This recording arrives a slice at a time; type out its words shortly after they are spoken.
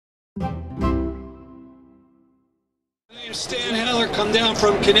Stanley Heller come down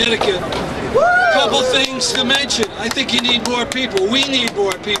from Connecticut. A couple things to mention. I think you need more people. We need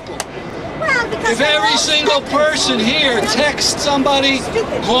more people. If every single person here texts somebody,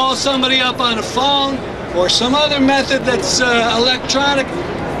 calls somebody up on a phone, or some other method that's electronic,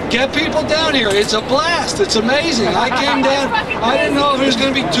 get people down here. It's a blast. It's amazing. I came down, I didn't know if there was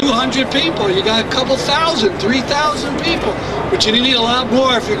going to be 200 people. You got a couple thousand, 3,000 people. But you need a lot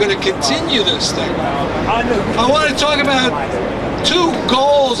more if you're going to continue this thing. I want to talk about two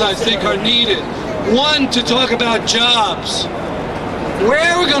goals I think are needed. One, to talk about jobs. Where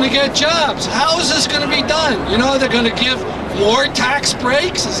are we going to get jobs? How is this going to be done? You know, they're going to give more tax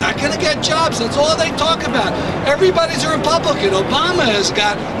breaks? Is that going to get jobs? That's all they talk about. Everybody's a Republican. Obama has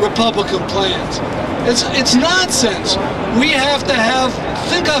got Republican plans. It's nonsense. We have to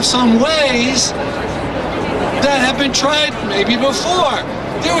think of some ways that have been tried maybe before.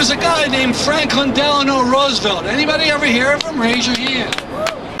 There was a guy named Franklin Delano Roosevelt. Anybody ever hear of him? Raise your hand.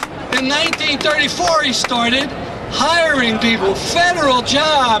 In 1934, he started hiring people, federal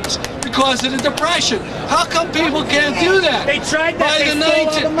jobs, because of the Depression. How come people can't do that? They tried that.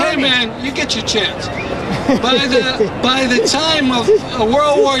 Hey man, you get your chance. By the time of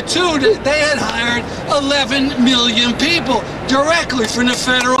World War II, they had hired 11 million people directly from the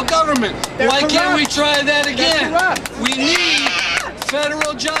federal government. Why can't we try that again? We need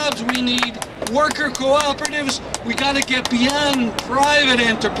federal jobs. We need worker cooperatives. We got to get beyond private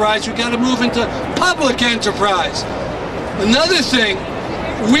enterprise. We got to move into public enterprise. Another thing,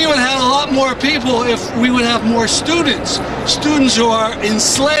 we would have a lot more people if we would have more students. Students who are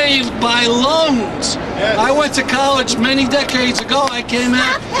enslaved by loans. Yes. I went to college many decades ago. I came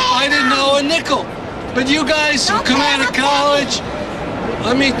out, I didn't know a nickel. But you guys who come out of college,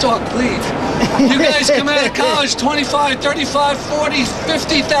 let me talk, please. You guys come out of college $25,000, $35,000,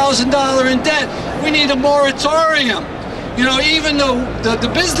 $40,000, $50,000 in debt. We need a moratorium. You know, even though the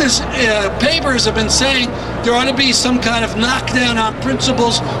business papers have been saying there ought to be some kind of knockdown on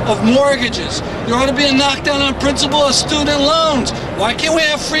principles of mortgages. There ought to be a knockdown on principle of student loans. Why can't we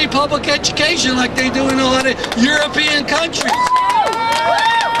have free public education like they do in a lot of European countries?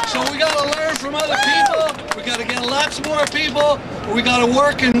 So we got to learn from other people. We got to get lots more people. We got to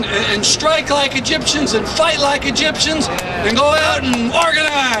work and strike like Egyptians and fight like Egyptians and go out and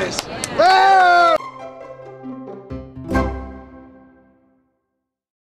organize.